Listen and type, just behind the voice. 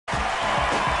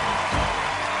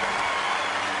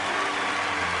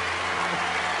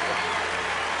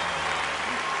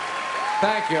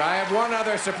Thank you. I have one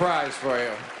other surprise for you.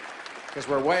 Because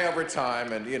we're way over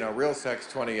time, and, you know, Real Sex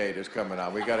 28 is coming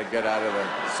on. We got to get out of there.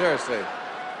 Seriously.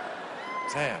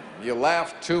 Damn, you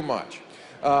laugh too much.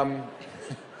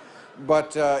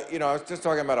 But, you know, I was just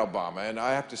talking about Obama, and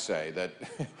I have to say that,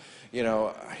 you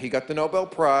know, he got the Nobel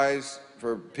Prize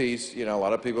for peace. You know, a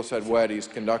lot of people said, what, he's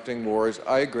conducting wars.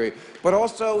 I agree. But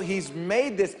also, he's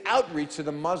made this outreach to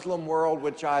the Muslim world,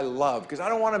 which I love, because I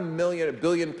don't want a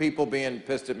billion people being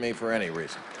pissed at me for any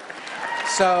reason.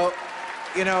 So,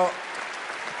 you know,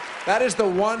 that is the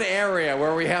one area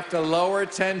where we have to lower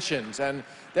tensions, and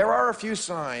there are a few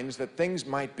signs that things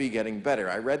might be getting better.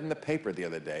 I read in the paper the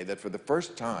other day that for the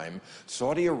first time,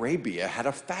 Saudi Arabia had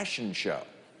a fashion show.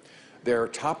 Their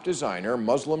top designer,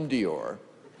 Muslim Dior,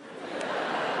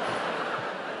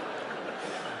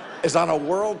 is on a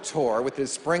world tour with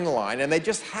his spring line, and they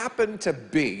just happened to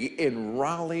be in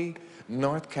Raleigh,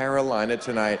 North Carolina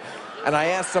tonight. And I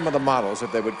asked some of the models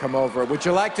if they would come over. Would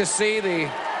you like to see the...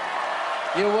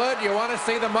 You would? You want to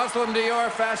see the Muslim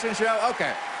Dior fashion show?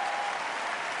 Okay.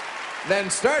 Then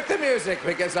start the music,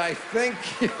 because I think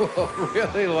you will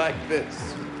really like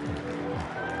this.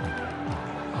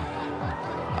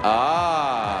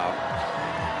 Ah.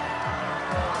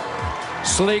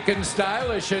 Sleek and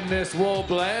stylish in this wool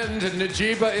blend,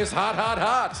 Najiba is hot, hot,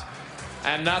 hot.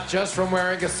 And not just from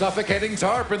wearing a suffocating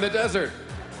tarp in the desert.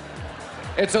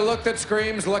 It's a look that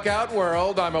screams, look out,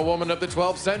 world, I'm a woman of the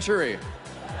 12th century.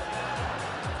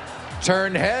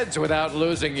 Turn heads without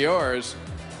losing yours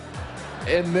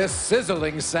in this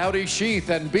sizzling Saudi sheath,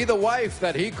 and be the wife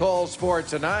that he calls for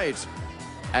tonight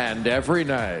and every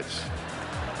night.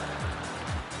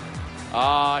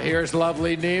 Ah, here's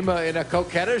lovely Nima in a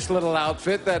coquettish little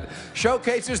outfit that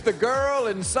showcases the girl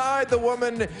inside the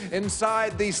woman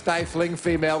inside the stifling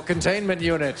female containment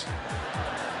unit.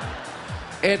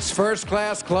 It's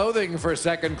first-class clothing for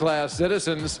second-class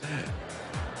citizens,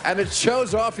 and it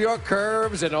shows off your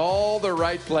curves in all the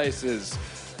right places.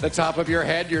 The top of your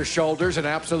head, your shoulders, and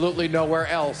absolutely nowhere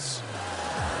else.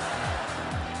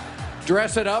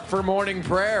 Dress it up for morning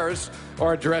prayers,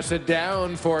 or dress it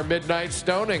down for midnight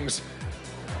stonings.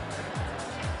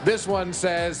 This one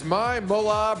says, my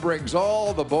mullah brings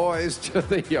all the boys to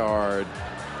the yard.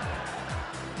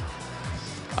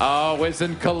 Oh,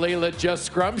 isn't Khalila just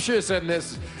scrumptious in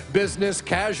this business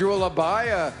casual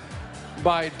abaya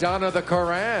by Donna the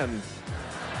Koran?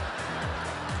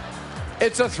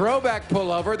 It's a throwback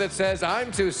pullover that says,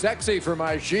 I'm too sexy for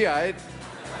my Shiite.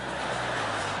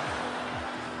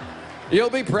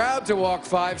 You'll be proud to walk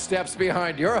 5 steps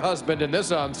behind your husband in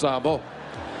this ensemble.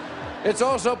 It's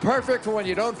also perfect for when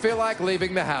you don't feel like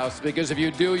leaving the house, because if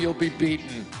you do, you'll be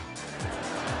beaten.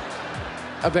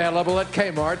 Available at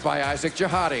Kmart by Isaac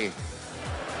Jihadi.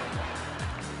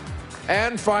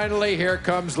 And finally, here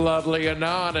comes lovely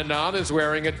Anan. Anan is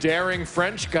wearing a daring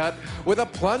French cut with a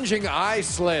plunging eye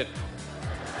slit.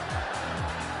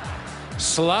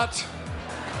 Slut.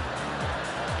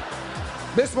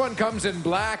 This one comes in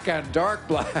black and dark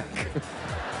black.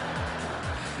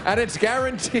 And it's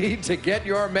guaranteed to get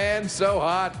your man so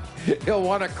hot, he'll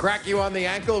want to crack you on the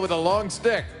ankle with a long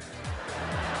stick.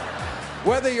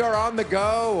 Whether you're on the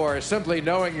go or simply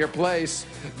knowing your place,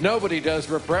 nobody does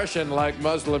repression like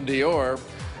Muslim Dior.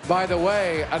 By the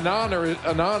way,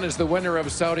 Anan is the winner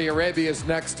of Saudi Arabia's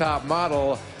Next Top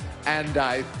Model, and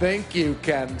I think you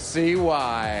can see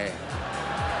why.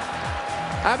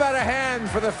 How about a hand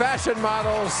for the fashion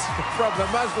models from the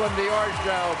Muslim Dior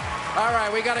show? All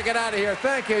right, we got to get out of here.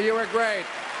 Thank you. You were great.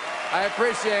 I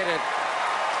appreciate it.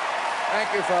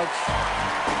 Thank you, folks.